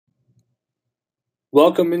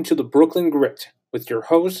Welcome into the Brooklyn Grit with your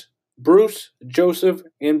hosts, Bruce, Joseph,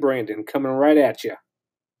 and Brandon, coming right at you.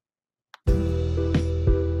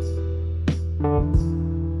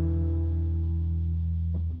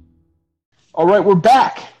 All right, we're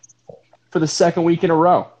back for the second week in a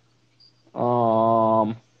row.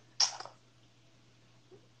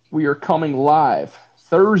 We are coming live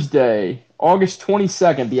Thursday, August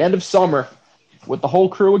 22nd, the end of summer, with the whole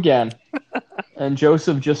crew again. And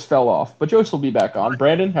Joseph just fell off, but Joseph will be back on.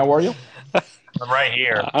 Brandon, how are you? I'm right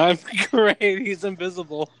here. I'm great. He's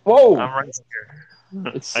invisible. Whoa! I'm right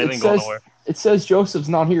here. I didn't go nowhere. It says Joseph's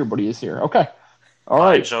not here, but he is here. Okay. All Mine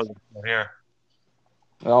right. shows I'm here.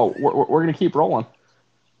 Oh, we're gonna keep rolling.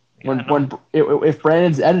 If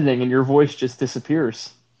Brandon's editing and your voice just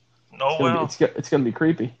disappears, it's gonna be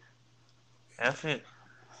creepy. F it.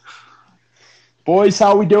 Boys,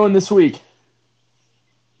 how are we doing this week?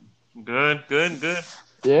 Good.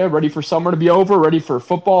 Yeah, ready for summer to be over, ready for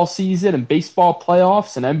football season and baseball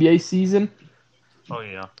playoffs and NBA season. Oh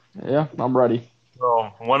yeah. Yeah, I'm ready.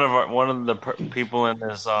 So one of the people in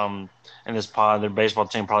this pod, their baseball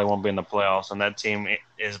team probably won't be in the playoffs, and that team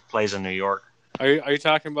plays in New York. Are you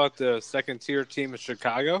talking about the second tier team in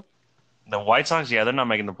Chicago? The White Sox, yeah, they're not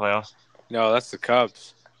making the playoffs. No, that's the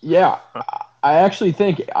Cubs. Yeah, I actually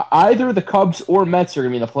think either the Cubs or Mets are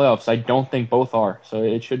going to be in the playoffs. I don't think both are, so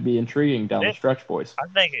it should be intriguing down the stretch, boys. I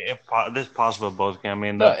think it's possible both can. I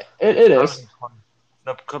mean, it is.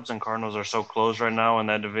 The Cubs and Cardinals are so close right now in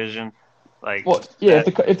that division.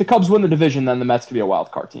 If the Cubs win the division, then the Mets could be a wild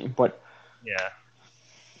card team. But yeah,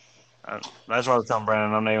 that's why I was telling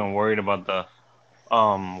Brandon I'm not even worried about the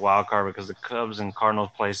wild card because the Cubs and Cardinals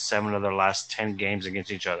play 7 of their last 10 games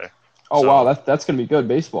against each other. Oh, wow, that's going to be good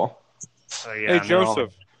baseball. So, yeah, hey,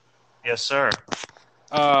 Joseph. Yes, sir.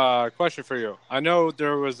 Question for you. I know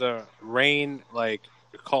there was a rain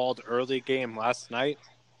called early game last night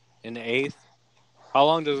in the 8th. How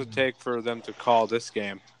long does it take for them to call this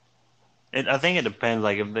game? I think it depends.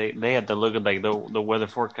 Like if they have to look at the weather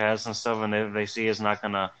forecast and stuff, and if they see it's not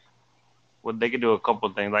gonna, they could do a couple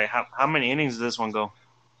of things. Like how many innings does this one go?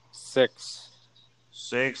 6.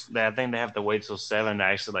 6. I think they have to wait till 7 to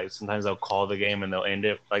actually sometimes they'll call the game and they'll end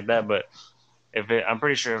it like that. But I'm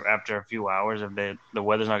pretty sure after a few hours, if the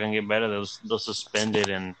weather's not gonna get better, they'll suspend it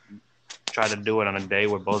and try to do it on a day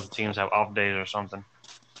where both teams have off days or something.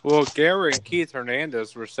 Well, Gary and Keith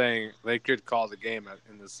Hernandez were saying they could call the game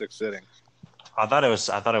in the 6th inning. I thought it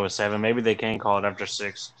was 7. Maybe they can call it after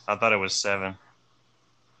 6. I thought it was 7.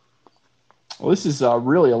 Well, this is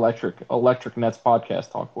really electric Nets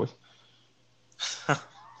podcast talk, boys.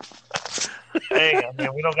 Hey, I mean,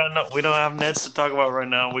 we don't have Nets to talk about right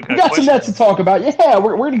now. We got some Nets to talk about. Yeah,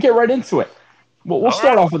 we're gonna get right into it. We'll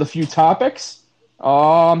start off with a few topics.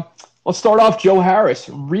 Let's start off. Joe Harris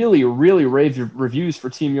really rave reviews for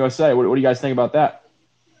Team USA. What do you guys think about that?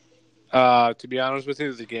 To be honest with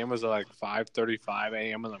you, the game was at 5:35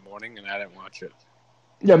 a.m. in the morning, and I didn't watch it.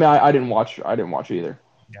 Yeah, I mean, I didn't watch either.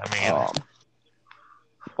 Yeah, me either.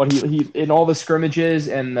 But he in all the scrimmages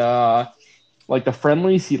and the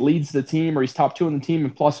friendlies, he leads the team, or he's top 2 in the team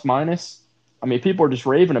in plus minus. I mean, people are just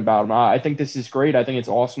raving about him. I think this is great. I think it's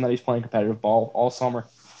awesome that he's playing competitive ball all summer.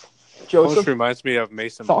 Joseph, almost reminds me of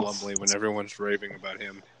Mason Plumlee when everyone's raving about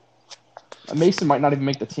him. Mason might not even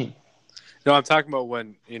make the team. No, I'm talking about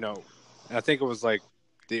when, I think it was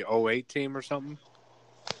the 08 team or something.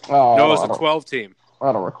 Oh, no, it was the 12 team.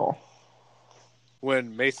 I don't recall.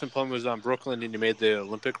 When Mason Plumlee was on Brooklyn and he made the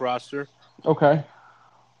Olympic roster. Okay.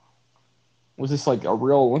 Was this a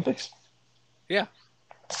real Olympics? Yeah.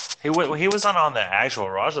 He was on the actual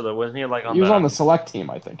roster though, wasn't he? He was on the select team,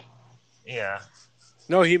 I think. Yeah.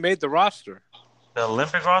 No, he made the roster. The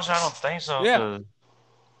Olympic roster? I don't think so. Yeah.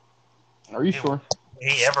 Are you sure?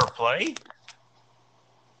 Did he ever play?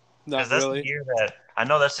 Not really. I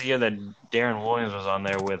know that's the year that Darren Williams was on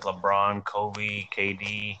there with LeBron, Kobe,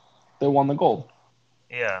 KD. They won the gold.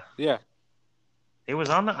 Yeah. Yeah. He was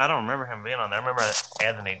on there? I don't remember him being on there. I remember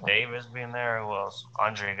Anthony Davis being there. Who else?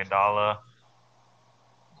 Andre Iguodala.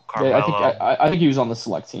 Carmelo. Yeah, I think he was on the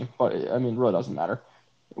select team, but I mean, it really doesn't matter.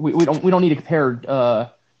 We don't need to compare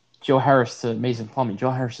Joe Harris to Mason Plumlee.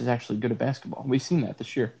 Joe Harris is actually good at basketball. We've seen that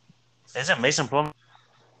this year. Isn't Mason Plumlee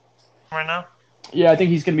right now? Yeah, I think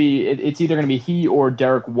he's going to be. It's either going to be he or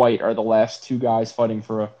Derek White are the last 2 guys fighting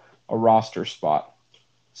for a roster spot.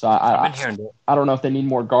 So I don't know if they need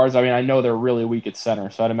more guards. I mean, I know they're really weak at center,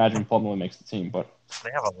 so I'd imagine Plumlee makes the team. But they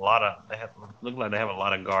have look like they have a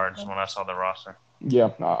lot of guards when I saw the roster.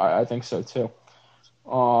 Yeah, I think so too.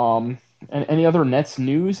 And any other Nets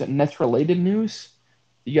news, Nets related news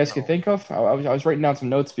you guys can think of? I was writing down some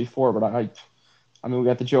notes before, but I mean, we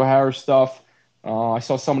got the Joe Harris stuff. I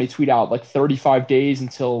saw somebody tweet out like 35 days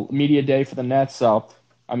until media day for the Nets. So,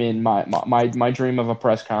 I mean, my dream of a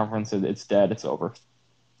press conference, it's dead. It's over.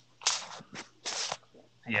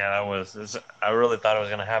 Yeah, I really thought it was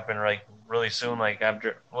gonna happen like really soon, like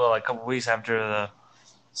after, like a couple weeks after the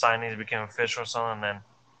signings became official or something. And then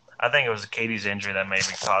I think it was KD's injury that maybe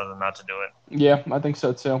caused him not to do it. Yeah, I think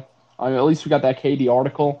so too. I mean, at least we got that KD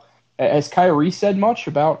article. Has Kyrie said much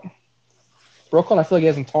about Brooklyn? I feel like he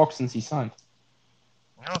hasn't talked since he signed.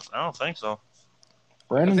 I don't think so.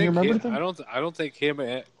 Brandon, you remember anything? I don't think him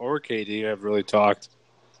or KD have really talked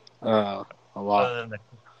a lot.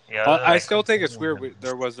 I still think it's weird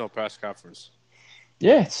there was no press conference.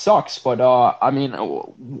 Yeah, it sucks, but I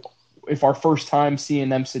mean, if our first time seeing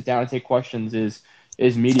them sit down and take questions is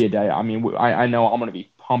media day, I mean, I know I'm gonna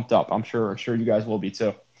be pumped up. I'm sure you guys will be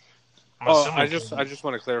too. I just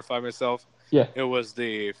want to clarify myself. Yeah, it was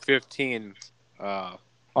the 15.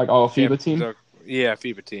 FIBA team.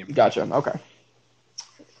 FIBA team. Gotcha. Okay.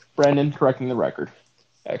 Brandon correcting the record.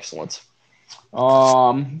 Excellent.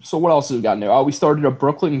 So what else have we got new? We started a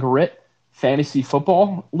Brooklyn Grit Fantasy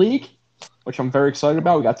Football League, which I'm very excited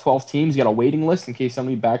about. We got 12 teams. We got a waiting list in case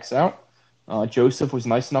somebody backs out. Joseph was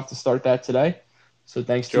nice enough to start that today. So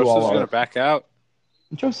thanks to all. Joseph's going to back out.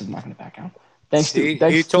 Joseph's not going to back out.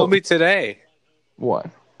 He told me today. What?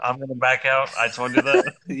 I'm going to back out. I told you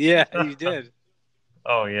that. Yeah, you did.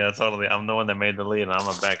 Oh yeah, totally. I'm the one that made the lead, and I'm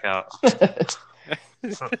going to back out.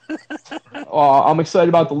 I'm excited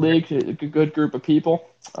about the league. A good group of people.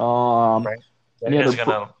 Brandon's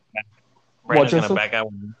gonna back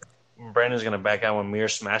out. Brandon's gonna back out when Mir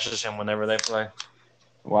smashes him whenever they play.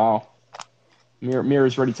 Wow, Mir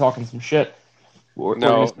is already talking some shit.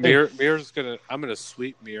 Mir's gonna. I'm gonna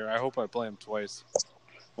sweep Mir. I hope I play him twice.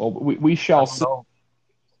 Well, we shall see.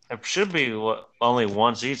 It should be only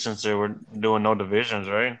once each since they were doing no divisions,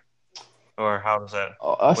 right? Or how does that?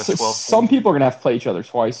 Some people are gonna have to play each other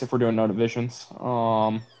twice if we're doing no divisions.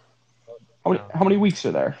 How many weeks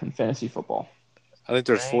are there in fantasy football? I think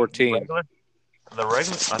there's 14. The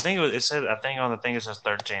regular, I think it said. I think on the thing it says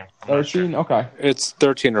 13. 13, okay. It's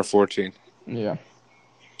 13 or 14. Yeah.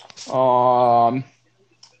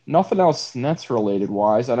 Nothing else Nets related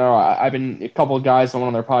wise. I know I've been a couple of guys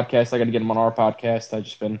on their podcast. I got to get them on our podcast. I've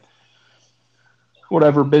just been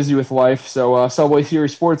busy with life. So Subway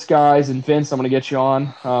Series Sports guys and Vince, I'm gonna get you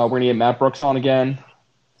on. We're gonna get Matt Brooks on again.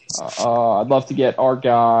 I'd love to get our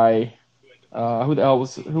guy.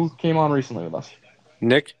 Who came on recently with us?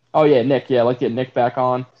 Nick. Oh yeah, Nick. Yeah, I'd like to get Nick back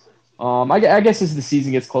on. I guess as the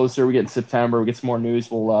season gets closer, we get in September, we get some more news.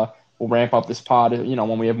 We'll ramp up this pod.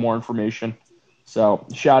 When we have more information. So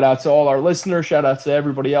shout out to all our listeners. Shout out to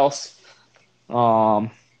everybody else. Gonna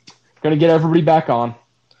get everybody back on.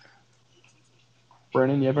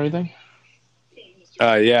 Brandon, you have anything?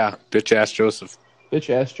 Yeah, bitch ass Joseph. Bitch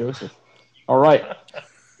ass Joseph. All right.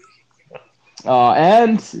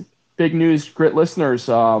 And big news, Grit listeners.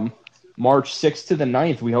 March 6th to the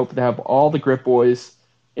 9th, we hope to have all the Grit boys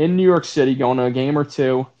in New York City going to a game or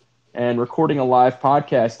two and recording a live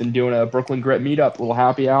podcast and doing a Brooklyn Grit meetup, a little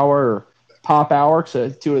happy hour or pop hour. So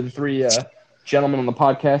 2 of the 3 gentlemen on the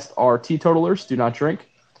podcast are teetotalers, do not drink.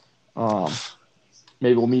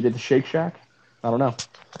 Maybe we'll meet at the Shake Shack. I don't know.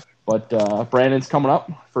 But Brandon's coming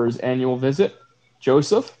up for his annual visit.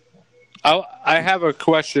 Joseph? I have a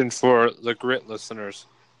question for the Grit listeners.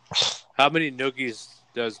 How many noogies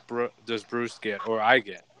does Bruce get, or I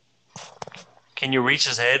get? Can you reach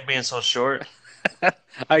his head being so short?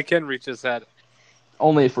 I can reach his head.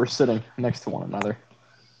 Only if we're sitting next to one another.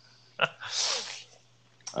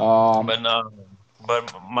 But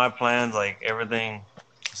my plans, like, everything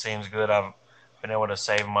seems good. I've been able to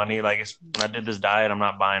save money. Like, when I did this diet, I'm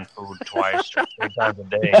not buying food twice or 3 times a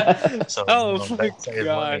day. So, my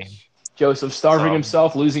gosh. Joseph starving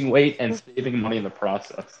himself, losing weight, and saving money in the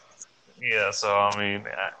process. Yeah, so, I mean,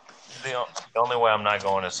 the only way I'm not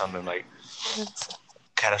going is something like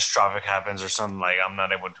catastrophic happens or something like I'm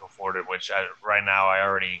not able to afford it, which right now I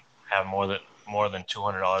already have more than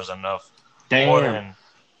 $200 enough. Damn.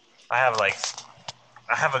 I have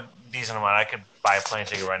a decent amount. I could buy a plane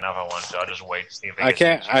ticket right now if I wanted to. I'll just wait to see if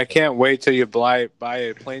I can't wait till you buy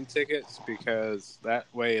a plane tickets because that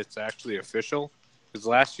way it's actually official. Because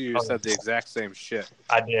last year you said the exact same shit.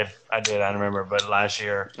 I did. I remember. But last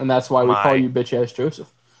year, and that's why we call you bitch ass Joseph.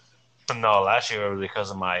 No, last year it was because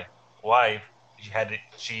of my wife.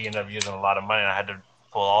 She ended up using a lot of money, and I had to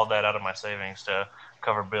pull all that out of my savings to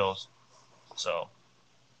cover bills. So,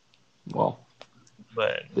 well,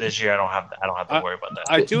 but this year I don't have to worry about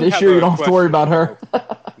that. This year you don't have to worry about her.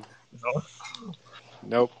 No.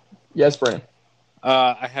 Nope. Yes, Brandon.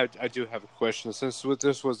 I do have a question. Since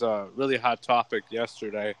this was a really hot topic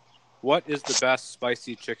yesterday, what is the best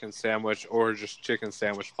spicy chicken sandwich or just chicken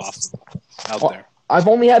sandwich possible out there? I've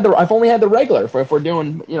only had the regular. If we're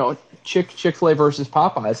doing Chick-fil-A versus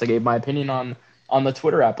Popeyes, I gave my opinion on the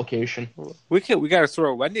Twitter application. We got to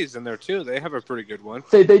throw Wendy's in there too. They have a pretty good one.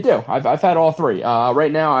 They do. I've had all three.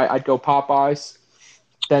 Right now, I'd go Popeyes,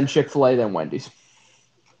 then Chick-fil-A, then Wendy's.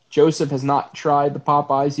 Joseph has not tried the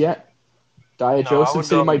Popeyes yet. Joseph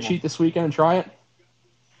said he might cheat this weekend and try it.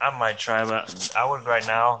 I might try, but I would right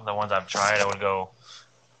now, the ones I've tried, I would go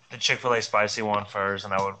the Chick-fil-A spicy one first,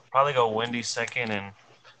 and I would probably go Wendy's second, and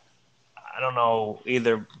I don't know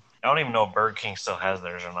either. I don't even know if Burger King still has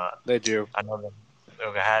theirs or not. They do. I know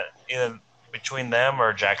they had either between them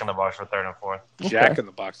or Jack in the Box for third and fourth. Okay. Jack in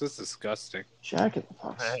the Box. That's disgusting. Jack in the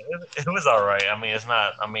Box. It was all right. I mean, it's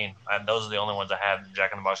not. I mean, those are the only ones I had.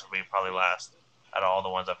 Jack in the Box would be probably last out of all the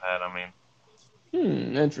ones I've had. I mean,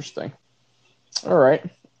 Interesting. All right.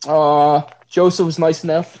 Joseph was nice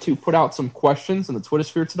enough to put out some questions in the Twitter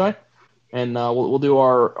sphere today, and we'll do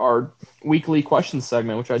our weekly question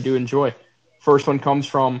segment, which I do enjoy. First one comes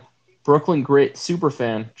from Brooklyn Grit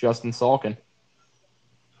superfan Justin Salkin.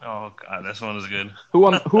 oh god, this one is good. Who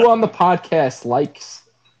on the podcast likes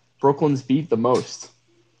Brooklyn's beat the most?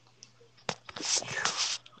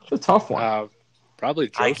 It's a tough one. Probably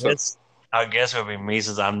Joseph. I guess it would be me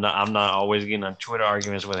since I'm not always getting on Twitter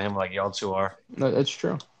arguments with him like y'all two are. No, that's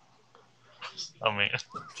true. I mean,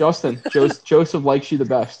 Justin, Joseph likes you the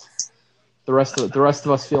best. The rest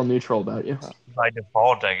of us feel neutral about you. by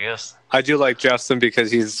default, I guess. I do like Justin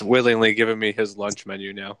because he's willingly giving me his lunch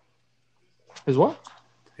menu now. His what?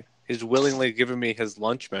 He's willingly giving me his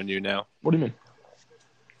lunch menu now. What do you mean?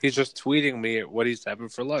 He's just tweeting me what he's having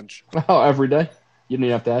for lunch. Oh, every day? You don't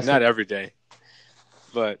even have to ask Not him? every day,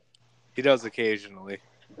 but he does occasionally.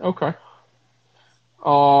 Okay.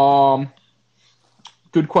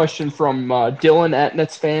 Good question from Dylan at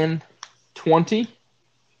NetsFan20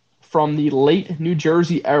 from the late New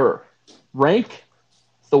Jersey era. Rank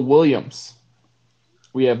the Williams.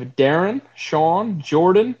 We have Darren, Sean,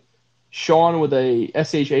 Jordan, Sean with a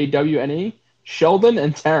Shawne, Sheldon,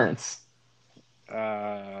 and Terrence.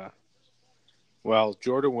 Well,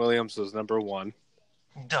 Jordan Williams was number one.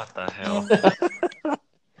 What the hell?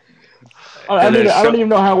 I don't even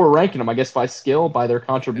know how we're ranking them. I guess by skill, by their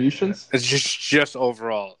contributions. It's just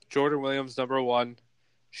overall. Jordan Williams number one.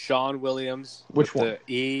 Sean Williams. Which with one?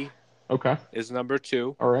 The E Okay. is number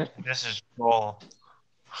two. All right. This is troll.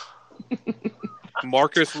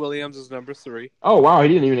 Marcus Williams is number three. Oh, wow. He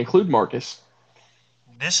didn't even include Marcus.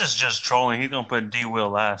 This is just trolling. He's gonna put D Will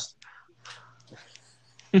last.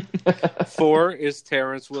 4 is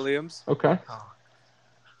Terrence Williams. Okay.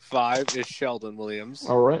 5 is Sheldon Williams.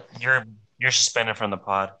 All right. You're suspended from the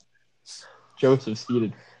pod. Joseph's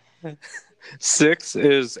heated. 6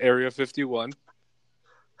 is Area 51.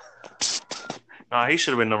 Nah, he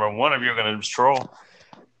should have been number one if you're gonna troll.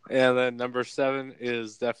 And then number 7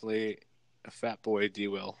 is definitely a fat boy D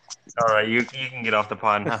Will. All right, you can get off the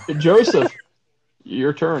pod now. Joseph,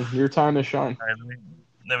 your turn. Your time to shine. All right,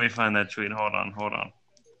 let me find that tweet. Hold on.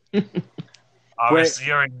 Obviously,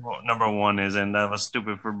 you already know what number one is, and that was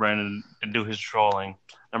stupid for Brandon to do his trolling.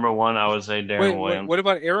 Number one, I would say Darren Williams. What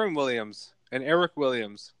about Aaron Williams and Eric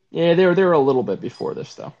Williams? Yeah, they were a little bit before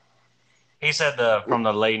this, though. He said from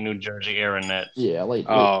the late New Jersey era net. Yeah, late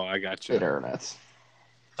I got you. late era nets.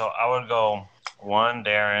 So I would go 1,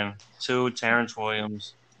 Darren, 2, Terrence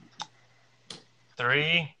Williams,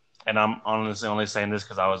 3, and I'm honestly only saying this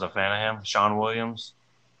because I was a fan of him, Sean Williams.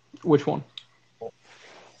 Which one?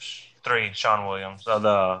 3, Sean Williams.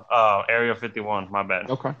 The Area 51, my bad.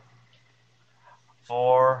 Okay.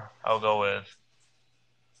 4, I'll go with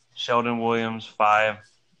Sheldon Williams. 5,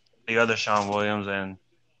 the other Sean Williams, and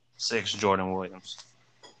 6, Jordan Williams.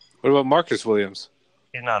 What about Marcus Williams?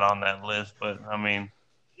 He's not on that list, but I mean,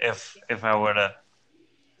 if I were to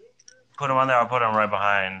put him on there, I'll put him right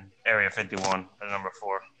behind Area 51 at number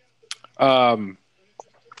 4. I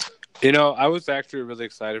was actually really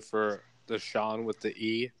excited for the Sean with the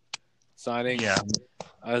E signing. Yeah.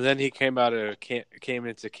 And then he came into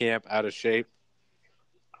camp out of shape.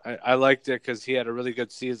 I liked it because he had a really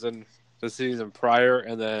good season the season prior,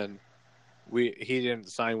 and then he didn't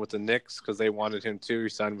sign with the Knicks because they wanted him to. He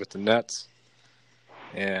signed with the Nets,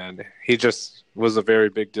 and he just was a very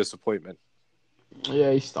big disappointment.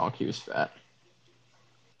 Yeah, he stunk. He was fat.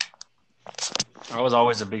 I was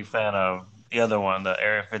always a big fan of the other one, the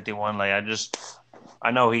Area 51.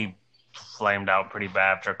 I know he flamed out pretty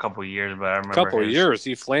bad after a couple of years. But I remember Couple of years,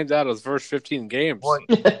 he flamed out his first 15 games. Well,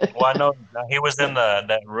 I know he was in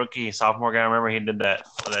that rookie sophomore game. I remember he did that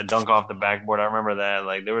dunk off the backboard. I remember that.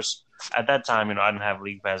 Like there was at that time, I didn't have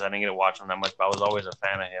league pass. I didn't get to watch him that much, but I was always a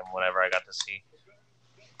fan of him whenever I got to see.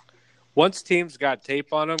 Once teams got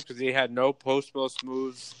tape on him because he had no post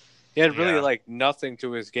moves, he had really nothing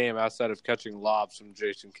to his game outside of catching lobs from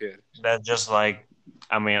Jason Kidd. That's just like,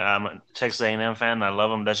 I'm a Texas A&M fan. I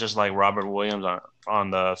love him. That's just like Robert Williams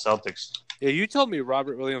on the Celtics. Yeah, you told me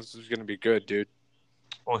Robert Williams was going to be good, dude.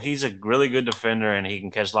 Well, he's a really good defender and he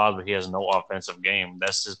can catch lobs, but he has no offensive game.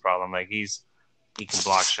 That's his problem. Like he can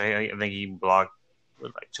block straight. I think he blocked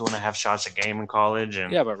like 2.5 shots a game in college.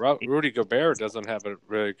 And yeah, but Rudy Gobert doesn't have a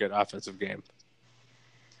really good offensive game.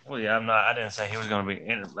 Well, yeah, I didn't say he was going to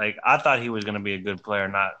be like. I thought he was going to be a good player.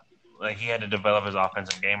 Not like he had to develop his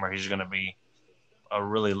offensive game, or he's going to be a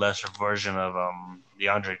really lesser version of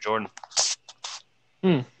DeAndre Jordan.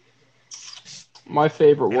 My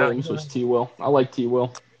favorite Williams was T. Will. I like T.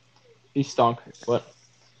 Will. He stunk, but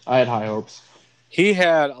I had high hopes. He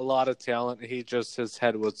had a lot of talent. His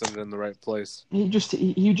head wasn't in the right place.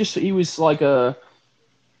 He was like a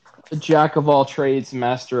jack of all trades,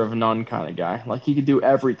 master of none kind of guy. Like he could do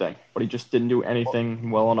everything, but he just didn't do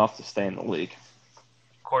anything well enough to stay in the league.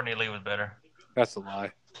 Courtney Lee was better. That's a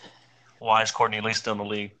lie. Why is Courtney Lee still in the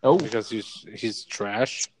league? Oh, because he's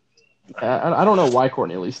trash. I don't know why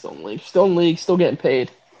Courtney Lee's still in the league. Still in the league, still getting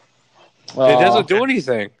paid. He doesn't do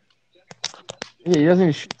anything. Yeah, he doesn't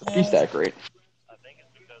even shoot the piece that great. I think it's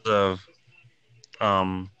because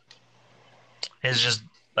of it's just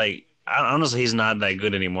like honestly he's not that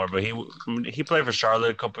good anymore. But he played for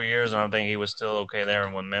Charlotte a couple of years, and I think he was still okay there.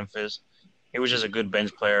 And with Memphis, he was just a good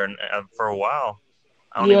bench player, and for a while,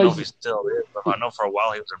 I don't even know if he still is. But I know for a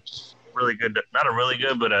while he was a really good, not a really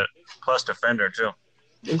good, but a plus defender too.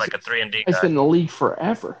 Like a 3-and-D guy. He's been in the league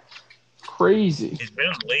forever. Crazy. He's been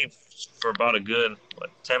in the league for about a good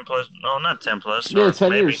 10 plus. No, not 10 plus. Yeah,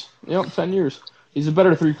 10 years. Yep, 10 years. He's a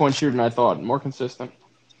better 3-point shooter than I thought. More consistent.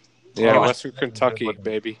 Yeah, Western Kentucky,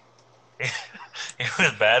 baby. He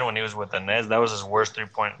was bad when he was with the Nets. That was his worst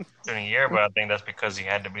 3-point shooting year, but I think that's because he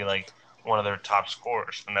had to be like one of their top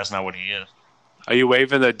scorers, and that's not what he is. Are you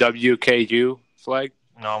waving the WKU flag?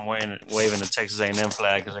 No, I'm waving the Texas A&M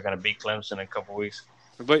flag because they're going to beat Clemson in a couple weeks.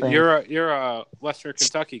 But you're a Western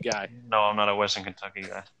Kentucky guy. No, I'm not a Western Kentucky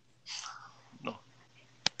guy. No.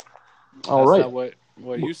 All right. That's not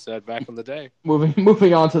what you said back in the day.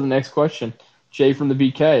 Moving on to the next question. Jay from the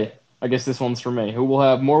BK. I guess this one's for me. Who will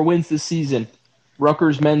have more wins this season?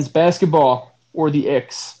 Rutgers men's basketball or the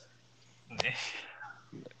Icks?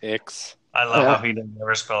 Icks. I love how he didn't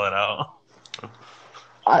ever spell it out.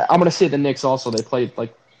 I'm going to say the Knicks also. They played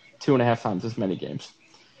like 2.5 times as many games.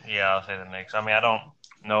 Yeah, I'll say the Knicks. I mean, I don't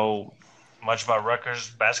know much about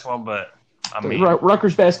Rutgers basketball, but I mean,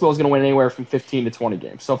 Rutgers basketball is going to win anywhere from 15 to 20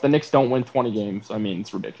 games. So if the Knicks don't win 20 games, I mean,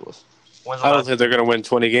 it's ridiculous. I don't think they're going to win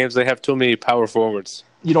 20 games. They have too many power forwards.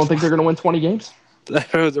 You don't think they're going to win 20 games?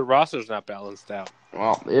 The roster's not balanced out.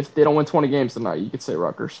 Well, if they don't win 20 games tonight, you could say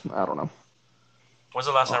Rutgers. I don't know. When's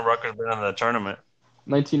the last time Rutgers been in the tournament?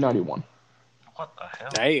 1991. What the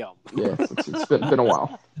hell? Damn. Yeah, it's been a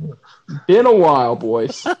while. Been a while,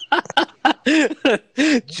 boys.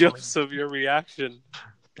 Joseph, your reaction.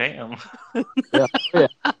 Damn. Yeah.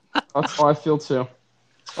 That's how I feel too.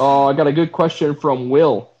 Oh, I got a good question from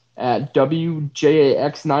Will at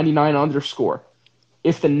WJAX99_.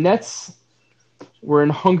 If the Nets were in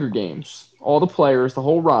Hunger Games, all the players, the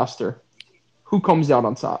whole roster, who comes out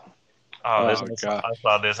on top? Oh God. I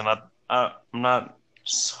saw this, and I'm not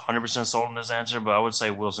 100% sold on this answer, but I would say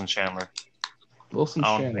Wilson Chandler. Wilson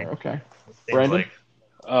Chandler, okay. Brandon?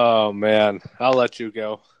 Oh, man. I'll let you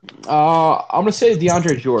go. I'm going to say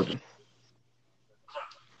DeAndre Jordan.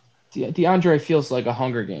 DeAndre feels like a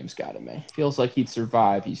Hunger Games guy to me. Feels like he'd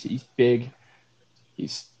survive. He's big.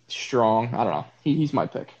 He's strong. I don't know. He's my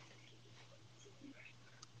pick.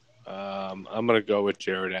 I'm going to go with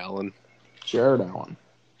Jared Allen. Jared Allen.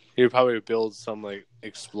 He would probably build some like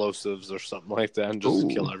explosives or something like that and just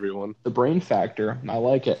kill everyone. The brain factor. I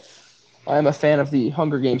like it. I am a fan of the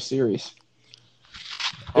Hunger Games series.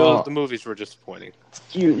 The movies were disappointing.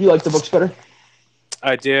 You like the books better?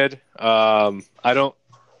 I did. I don't.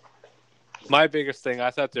 My biggest thing,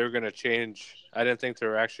 I thought they were going to change. I didn't think they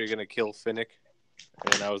were actually going to kill Finnick,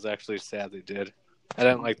 and I was actually sad they did. I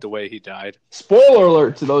didn't like the way he died. Spoiler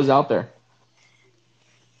alert to those out there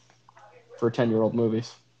for 10-year-old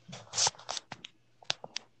movies.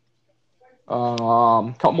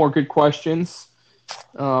 Couple more good questions.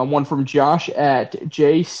 One from Josh at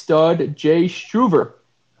J Struver.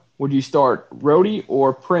 Would you start Rhodey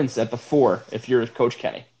or Prince at the 4 if you're Coach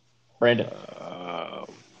Kenny? Brandon.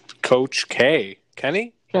 Coach K.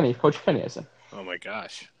 Kenny? Coach Kenny, I said. Oh, my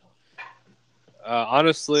gosh.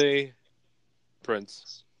 Honestly,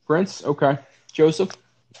 Prince. Prince, okay. Joseph?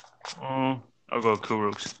 I'll go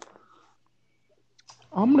Kuruks.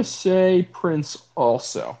 I'm going to say Prince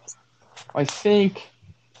also. I think,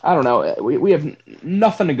 I don't know. We have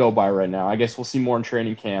nothing to go by right now. I guess we'll see more in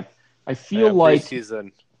training camp. I feel like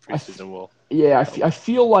preseason will. Yeah, I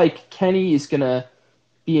feel like Kenny is gonna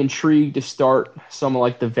be intrigued to start some of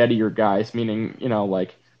like the vettier guys, meaning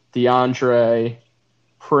like DeAndre,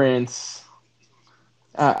 Prince.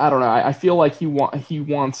 I don't know. I feel like he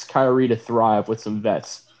wants Kyrie to thrive with some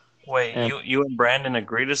vets. Wait, you and Brandon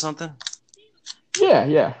agree to something?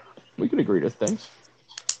 Yeah, we can agree to things.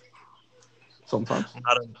 Sometimes.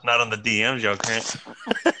 Not on the DMs, y'all can't.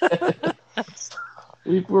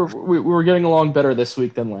 We're getting along better this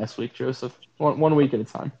week than last week, Joseph. One week at a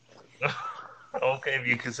time. Okay, if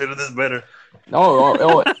you consider this better.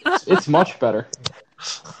 Oh, it's much better.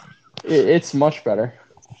 It's much better.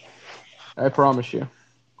 I promise you.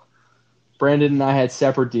 Brandon and I had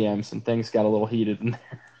separate DMs, and things got a little heated in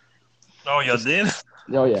there. Oh, y'all did?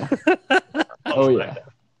 Oh, yeah. Oh, yeah.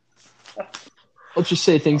 Let's just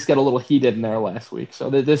say things got a little heated in there last week. So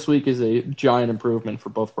this week is a giant improvement for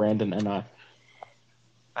both Brandon and I.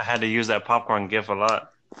 I had to use that popcorn gif a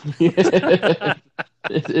lot.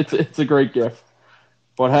 It's a great gift.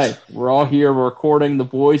 But hey, we're all here. We're recording. The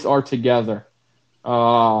boys are together.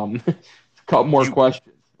 Couple more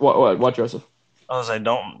questions. What, Joseph? I was like,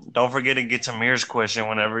 don't forget to get to Mir's question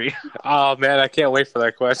whenever you. Oh man, I can't wait for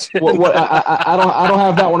that question. What? I don't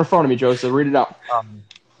have that one in front of me, Joseph. Read it out.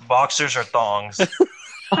 Boxers or thongs?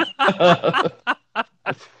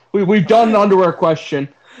 We've done an underwear question.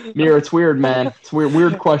 Mir, it's weird, man. It's a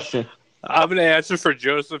weird question. I'm gonna answer for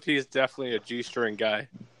Joseph. He's definitely a G-string guy.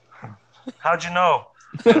 How'd you know?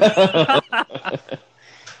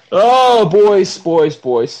 Oh, boys.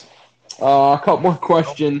 A couple more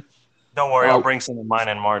questions. Don't worry, I'll bring some of mine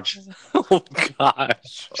in March. Oh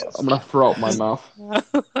gosh! I'm gonna throw up my mouth.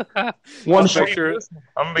 Make sure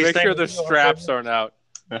the straps aren't out.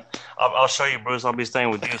 I'll show you, Bruce. I'll be staying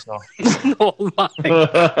with you. So. Oh my!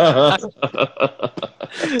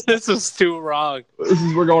 This is too wrong.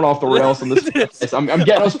 We're going off the rails on this. I'm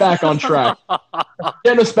getting us back on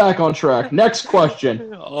track. Next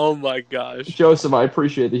question. Oh my gosh, Joseph, I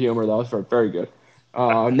appreciate the humor. That was very good.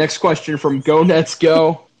 Next question from Go Nets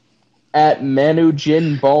Go at Manu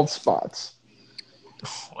Jin Bald Spots.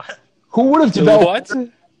 What? Who would have developed what?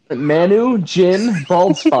 Manu Jin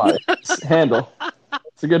Bald Spots handle?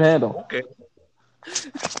 It's a good handle. Okay.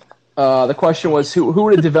 The question was who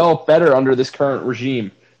would have developed better under this current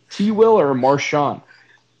regime, T. Will or Marshawn?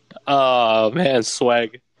 Oh man,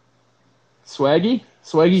 Swag. Swaggy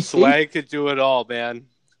Swag could do it all, man.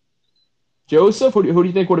 Joseph, who do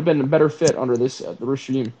you think would have been a better fit under this the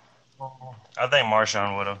regime? I think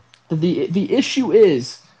Marshawn would have. The issue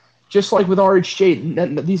is, just like with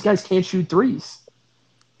RHJ, these guys can't shoot threes.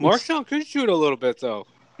 Marshawn could shoot a little bit though.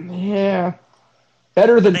 Yeah,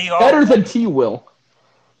 better than T. Will.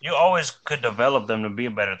 You always could develop them to be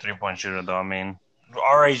a better 3-point shooter, though. I mean,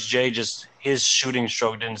 RHJ just his shooting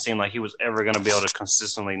stroke didn't seem like he was ever going to be able to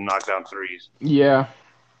consistently knock down threes. Yeah.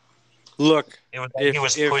 Look, he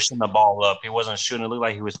was pushing the ball up. He wasn't shooting. It looked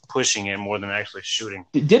like he was pushing it more than actually shooing.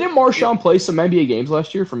 Didn't Marshawn play some NBA games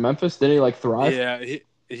last year for Memphis? Didn't he thrive?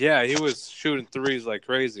 Yeah, he was shooting threes like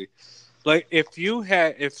crazy. Like if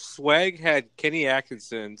Swag had Kenny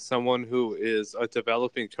Atkinson, someone who is a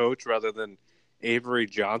developing coach rather than Avery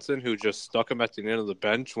Johnson, who just stuck him at the end of the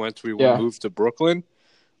bench once we moved to Brooklyn,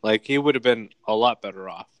 he would have been a lot better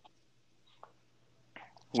off.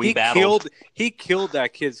 He killed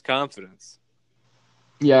that kid's confidence.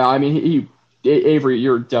 Yeah, I mean, Avery,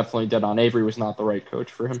 you're definitely dead on. Avery was not the right coach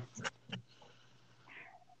for him.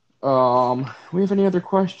 We have any other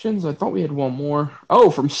questions? I thought we had one more. Oh,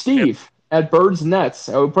 from Steve at Birds Nets.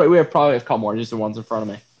 We have probably a couple more, just the ones in front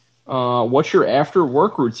of me. What's your after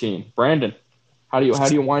work routine, Brandon? How do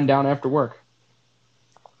you wind down after work?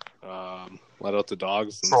 Let out the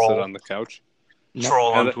dogs and sit on the couch.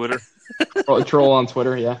 Troll on Twitter. Troll on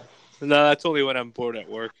Twitter, yeah. No, that's only when I'm bored at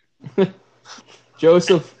work.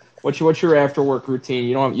 Joseph, what's your after work routine?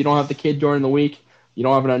 You don't have the kid during the week. You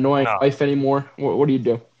don't have an annoying wife anymore. What do you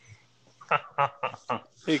do?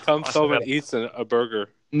 He comes home and eats a burger.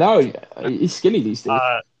 No, he's skinny these days.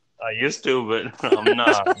 I used to, but I'm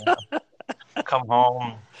not. Come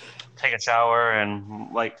home, take a shower,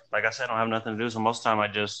 and like I said, I don't have nothing to do. So most of the time, I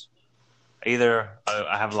just either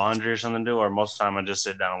I have laundry or something to do, or most of the time I just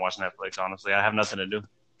sit down and watch Netflix. Honestly, I have nothing to do.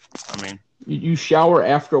 I mean, You shower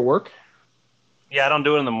after work? yeah, I don't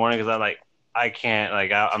do it in the morning because I can't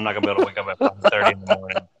I'm not gonna be able to wake up at 5:30 in the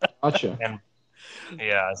morning. Gotcha. And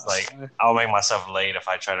yeah, it's like I'll make myself late if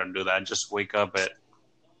I try to do that. Just wake up at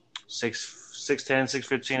 6:10,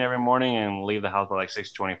 6:15 every morning and leave the house by like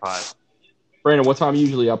 6:25. Brandon, what time are you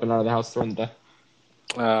usually up and out of the house during the day?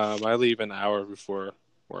 I leave an hour before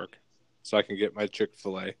work, so I can get my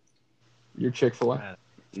Chick-fil-A. Your Chick-fil-A?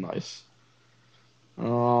 Nice.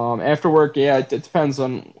 After work, yeah, it depends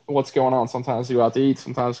on what's going on. Sometimes you go out to eat,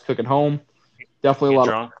 sometimes cook at home. Definitely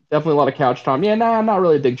a lot of couch time. Yeah, I'm not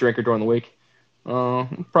really a big drinker during the week.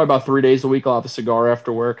 Probably about 3 days a week I'll have a cigar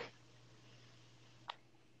after work.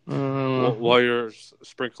 While you're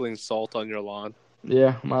sprinkling salt on your lawn.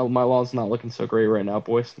 Yeah, my lawn's not looking so great right now,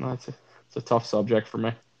 boys. No, it's a tough subject for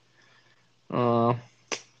me.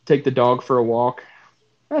 Take the dog for a walk.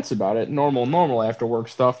 That's about it. Normal after work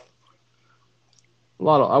stuff.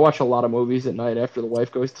 I watch a lot of movies at night after the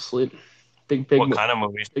wife goes to sleep. Big what kind of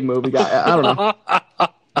movies? Big movie guy. I don't know.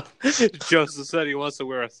 Joseph said he wants to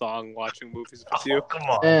wear a thong watching movies with you. Come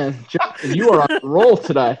on. Man, Justin, you are on a roll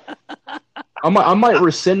today. I might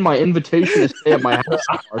rescind my invitation to stay at my house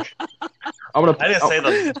in March. I didn't say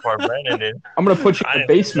the part Brandon did. I'm gonna put you in the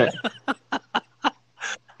basement.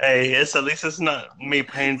 Hey, at least it's not me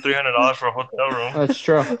paying $300 for a hotel room. That's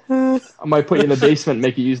true. I might put you in the basement and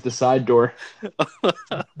make you use the side door.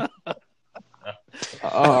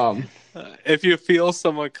 If you feel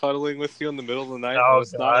someone cuddling with you in the middle of the night,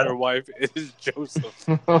 it's not your wife, it is Joseph.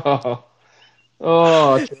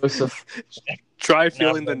 Oh, Joseph. Try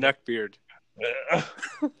feeling the neck beard.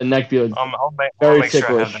 The neck beard. I'll very make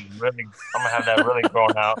ticklish. Sure I'm gonna have that really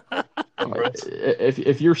grown out.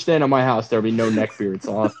 If you're staying at my house, there'll be no neck beard.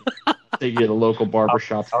 So I'll have to take you to the local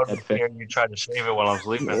barbershop. I would fear you try to shave it while I'm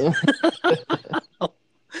sleeping.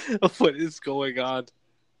 What is going on?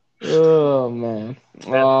 Oh man.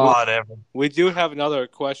 Whatever. We do have another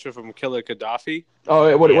question from Killer Gaddafi.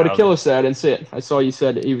 Oh, what did Killer say? I didn't see it. I saw you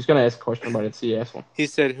said he was going to ask a question, but I didn't see you ask one. He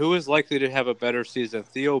said, "Who is likely to have a better season,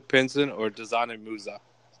 Theo Pinson or Dazane Musa?"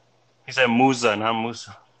 He said Musa, not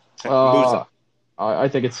Musa. Musa. I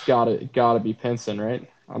think it's gotta be Pinson, right?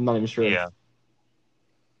 I'm not even sure. Yeah.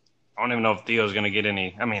 I don't even know if Theo's going to get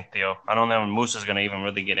any. I mean, Theo. I don't know if Musa's going to even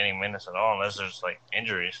really get any minutes at all unless there's like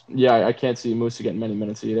injuries. Yeah, I can't see Musa getting many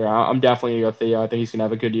minutes either. I'm definitely going to go Theo. I think he's going to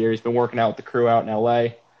have a good year. He's been working out with the crew out in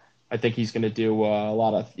LA. I think he's going to do a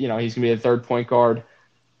lot of, he's going to be a third point guard.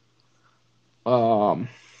 I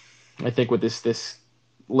think with this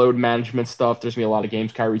load management stuff, there's going to be a lot of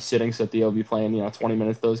games Kyrie's sitting, so Theo will be playing, 20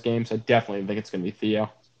 minutes those games. I definitely think it's going to be Theo.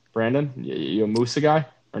 Brandon, you a Musa guy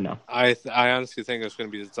or no? I honestly think it's going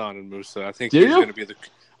to be Zan and Musa. I think he's going to be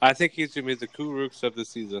the Kuruks of the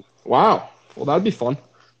season. Wow. Well, that'd be fun.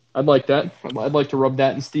 I'd like that. I'd like to rub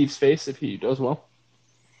that in Steve's face if he does well.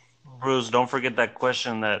 Bruce, don't forget that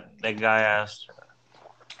question that guy asked.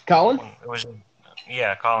 Colin? Colin.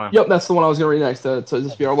 Yep, that's the one I was going to read next. So this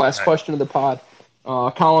will be our last question of the pod.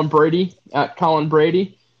 Colin Brady, at Colin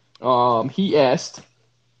Brady, he asked,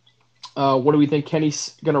 what do we think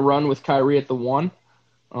Kenny's going to run with Kyrie at the 1?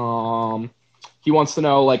 He wants to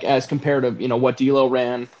know, as compared to, what D'Lo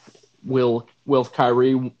ran, will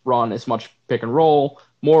Kyrie run as much pick and roll,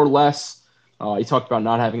 more or less? He talked about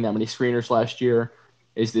not having that many screeners last year.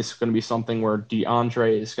 Is this going to be something where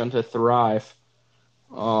DeAndre is going to thrive?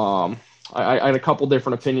 I had a couple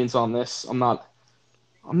different opinions on this. I'm not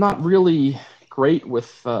really great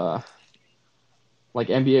with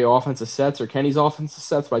NBA offensive sets or Kenny's offensive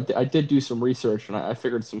sets, but I did do some research and I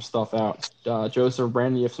figured some stuff out. Joseph,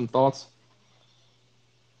 Brandon, you have some thoughts?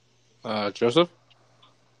 Joseph?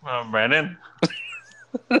 Brandon?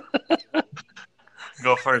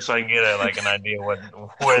 Go first so I can get an idea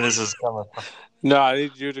where this is coming from. No, I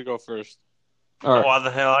need you to go first. All right. Why the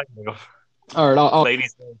hell I can go first? All right,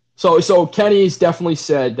 Ladies. So Kenny's definitely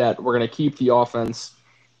said that we're going to keep the offense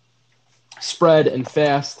spread and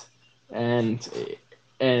fast, and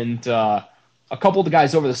a couple of the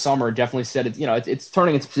guys over the summer definitely said it's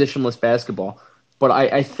turning into positionless basketball. But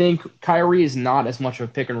I think Kyrie is not as much of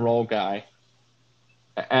a pick and roll guy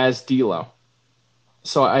as D'Lo.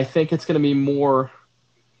 So I think it's going to be more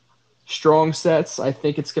strong sets. I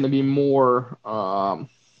think it's going to be more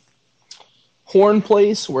horn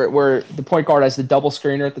plays where the point guard has the double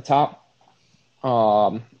screener at the top,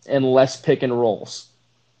 and less pick and rolls.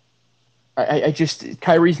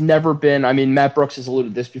 Kyrie's never been, Matt Brooks has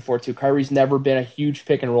alluded to this before too, Kyrie's never been a huge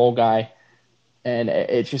pick and roll guy, and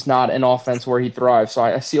it's just not an offense where he thrives. So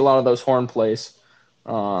I see a lot of those horn plays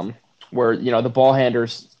where, the ball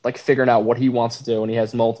handler's figuring out what he wants to do, and he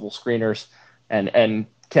has multiple screeners, and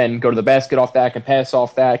can go to the basket off that, can pass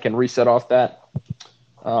off that, can reset off that.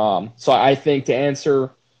 So I think to answer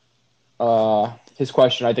his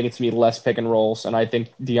question, I think it's going to be less pick and rolls, and I think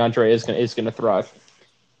DeAndre is going to thrive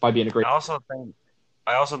by being a great.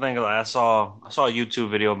 I also think I saw a YouTube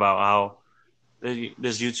video about how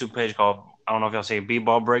this YouTube page called, I don't know if y'all say,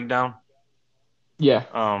 B-Ball Breakdown.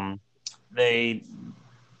 Yeah. They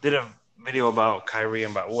did a video about Kyrie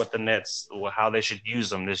and about what the Nets, how they should use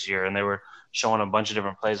them this year, and they were showing a bunch of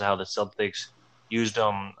different plays of how the Celtics used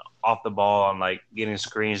them off the ball and like getting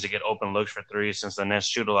screens to get open looks for threes, since the Nets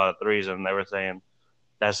shoot a lot of threes, and they were saying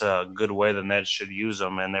that's a good way the Nets should use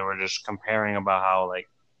them, and they were just comparing about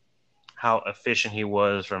how efficient he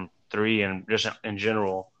was from three and just in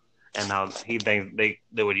general, and how he thinks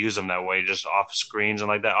they would use him that way, just off screens and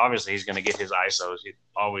like that. Obviously, he's going to get his ISOs. He's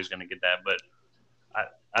always going to get that, but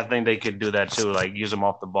I think they could do that too, like use him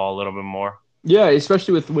off the ball a little bit more. Yeah,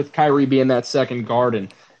 especially with Kyrie being that second guard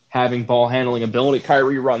and having ball handling ability.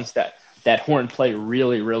 Kyrie runs that horn play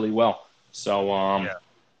really, really well. So,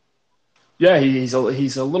 he's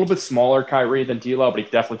a little bit smaller, Kyrie, than D'Lo, but he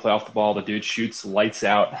can definitely play off the ball. The dude shoots lights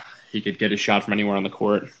out. He could get a shot from anywhere on the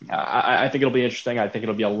court. I think it'll be interesting. I think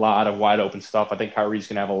it'll be a lot of wide open stuff. I think Kyrie's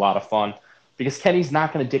going to have a lot of fun because Kenny's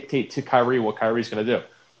not going to dictate to Kyrie what Kyrie's going to do.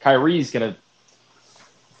 Kyrie's going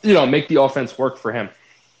to, make the offense work for him.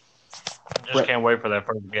 Just can't wait for that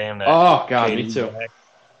first game. Oh, God, me too.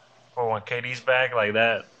 For when KD's back like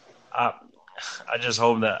that, I just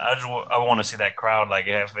hope that I want to see that crowd, like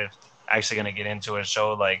if it's actually going to get into it and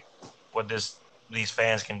show like what these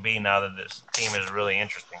fans can be now that this team is really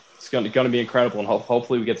interesting. It's going to be incredible, and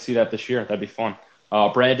hopefully we get to see that this year. That'd be fun.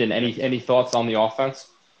 Brandon, any thoughts on the offense?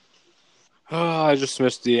 Oh, I just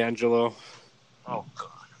missed D'Angelo. Oh,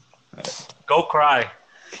 God. Go cry.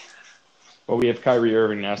 Well, we have Kyrie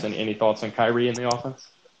Irving now. So any thoughts on Kyrie in the offense?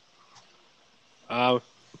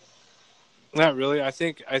 Not really. I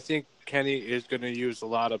think Kenny is going to use a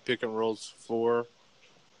lot of pick and rolls for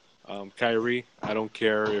Kyrie. I don't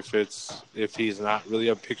care if he's not really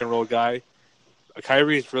a pick and roll guy.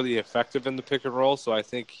 Kyrie is really effective in the pick and roll, so I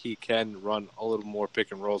think he can run a little more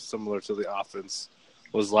pick and roll similar to the offense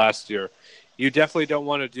was last year. You definitely don't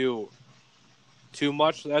want to do too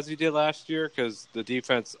much as he did last year because the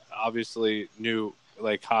defense obviously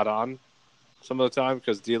caught on some of the time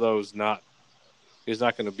because D'Lo's he's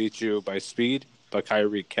not going to beat you by speed, but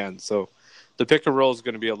Kyrie can. So the pick and roll is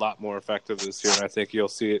going to be a lot more effective this year, and I think you'll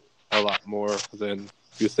see it a lot more than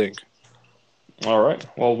you think. All right.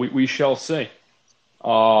 Well, we shall see.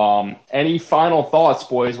 Any final thoughts,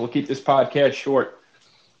 boys? We'll keep this podcast short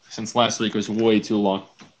since last week was way too long.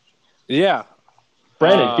 Yeah.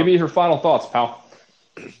 Brandon, give me your final thoughts, pal.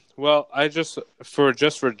 Well, for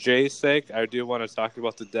Jay's sake, I do want to talk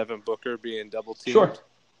about the Devin Booker being double teamed. Sure.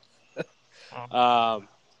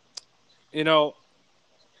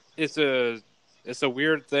 It's a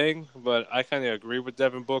weird thing, but I kind of agree with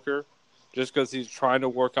Devin Booker just because he's trying to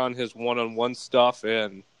work on his one-on-one stuff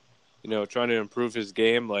and, trying to improve his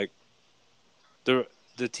game. Like the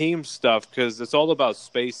team stuff, because it's all about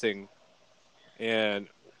spacing and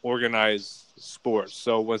organized sports.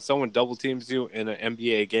 So when someone double teams you in an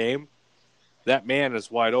NBA game, that man is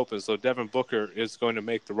wide open. So Devin Booker is going to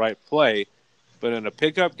make the right play, but in a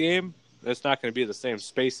pickup game, it's not going to be the same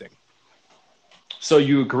spacing. So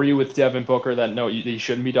you agree with Devin Booker that he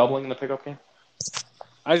shouldn't be doubling in the pickup game?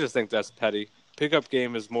 I just think that's petty. Pickup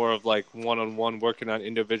game is more of like one-on-one, working on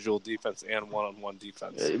individual defense and one-on-one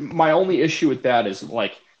defense. My only issue with that is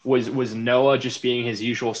was Noah just being his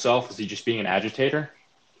usual self? Was he just being an agitator?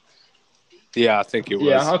 Yeah, I think he was.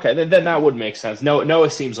 Yeah, okay, then that would make sense. Noah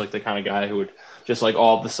seems like the kind of guy who would just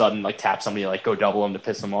all of a sudden tap somebody, go double him to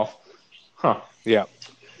piss him off. Huh. Yeah.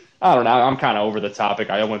 I don't know. I'm kind of over the topic.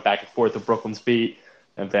 I went back and forth with Brooklyn's beat,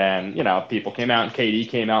 and then, people came out, and KD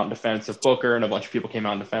came out in defense of Booker, and a bunch of people came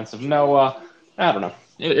out in defense of Noah. I don't know.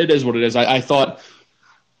 It is what it is. I thought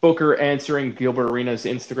Booker answering Gilbert Arenas'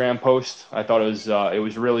 Instagram post, I thought it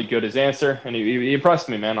was really good, his answer, and he impressed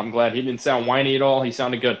me, man. I'm glad he didn't sound whiny at all. He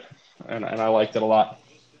sounded good, and I liked it a lot.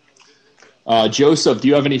 Joseph, do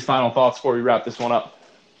you have any final thoughts before we wrap this one up?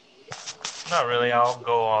 Not really. I'll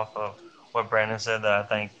go off of what Brandon said, that I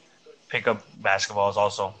think pickup basketball is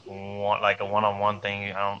also a one-on-one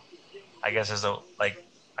thing. I guess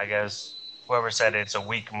whoever said it's a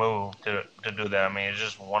weak move to do that. I mean, it's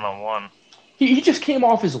just one-on-one. He just came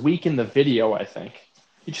off as weak in the video, I think.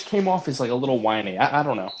 He just came off as a little whiny. I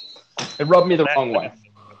don't know. It rubbed me the wrong way.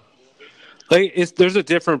 There's a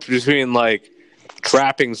difference between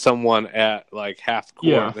trapping someone at half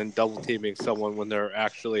court and double teaming someone when they're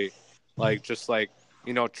actually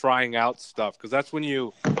trying out stuff, because that's when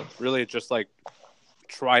you really just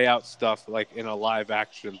try out stuff like in a live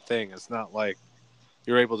action thing. It's not like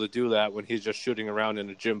you're able to do that when he's just shooting around in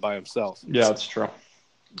a gym by himself. Yeah, that's true.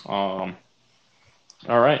 All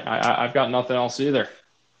right, I've got nothing else either.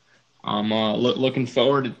 I'm looking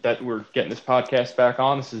forward that we're getting this podcast back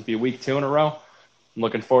on. This will be week 2 in a row. I'm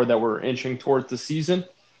looking forward that we're inching towards the season.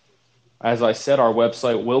 As I said, our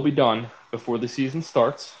website will be done before the season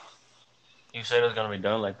starts. You said it was going to be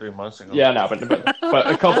done like 3 months ago. Yeah, no, but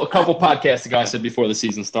a couple podcasts ago I said before the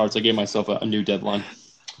season starts. I gave myself a new deadline.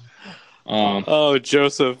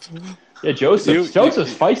 Joseph. Yeah, Joseph's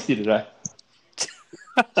feisty today.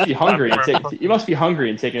 He must be hungry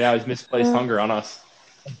and taking out his misplaced hunger on us.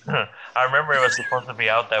 I remember it was supposed to be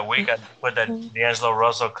out that week. I put that D'Angelo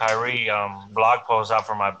Russell Kyrie blog post out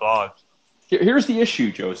for my blog. Here's the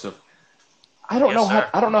issue, Joseph. I don't know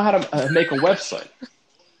how to make a website.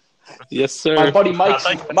 Yes, sir. My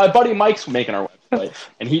buddy Mike's making our website,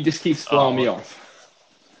 and he just keeps blowing me off.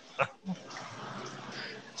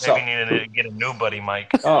 Maybe you need to get a new buddy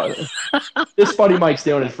Mike. This buddy Mike's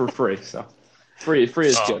doing it for free, so free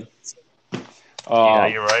is good. Yeah,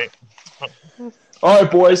 you're right. All right,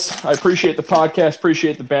 boys. I appreciate the podcast.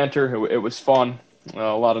 Appreciate the banter. It was fun. A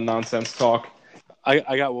lot of nonsense talk. I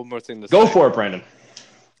got one more thing to say. Go for it, Brandon.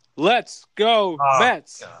 Let's go,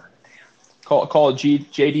 Mets. God. Call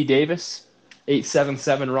JD Davis.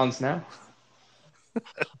 877 runs now.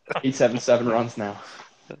 877 runs now.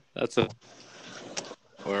 That's it.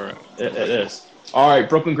 It is. All right,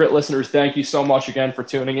 Brooklyn Grit listeners, thank you so much again for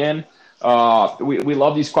tuning in. We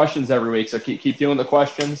love these questions every week, so keep doing the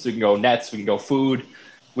questions. We can go Nets, we can go food,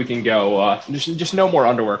 we can go just no more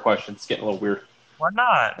underwear questions. It's getting a little weird. Why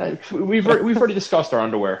not? We've already discussed our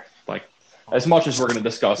underwear, like as much as we're going to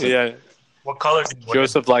discuss it. Yeah. What color?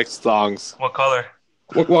 Joseph likes thongs. What color?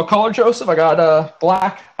 What color, Joseph? I got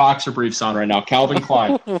black boxer briefs on right now. Calvin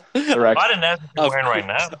Klein. Direct. I didn't ask what you're wearing right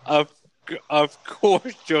now. Of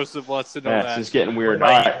course, Joseph wants to know that. It's just getting weird.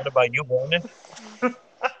 What about you, Brandon?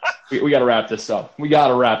 We got to wrap this up.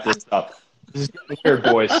 This is getting weird,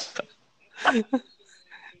 boys.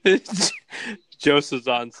 Joseph's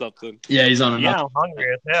on something. Yeah, he's on I'm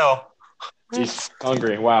hungry as hell. He's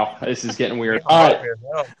hungry. Wow, this is getting weird. All right,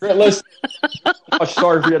 great list.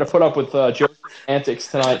 Sorry for you to put up with Joe's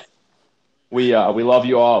antics tonight. We love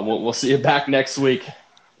you all. We'll see you back next week.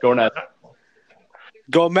 Go Nets.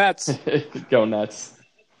 Go Mets. Go Nets.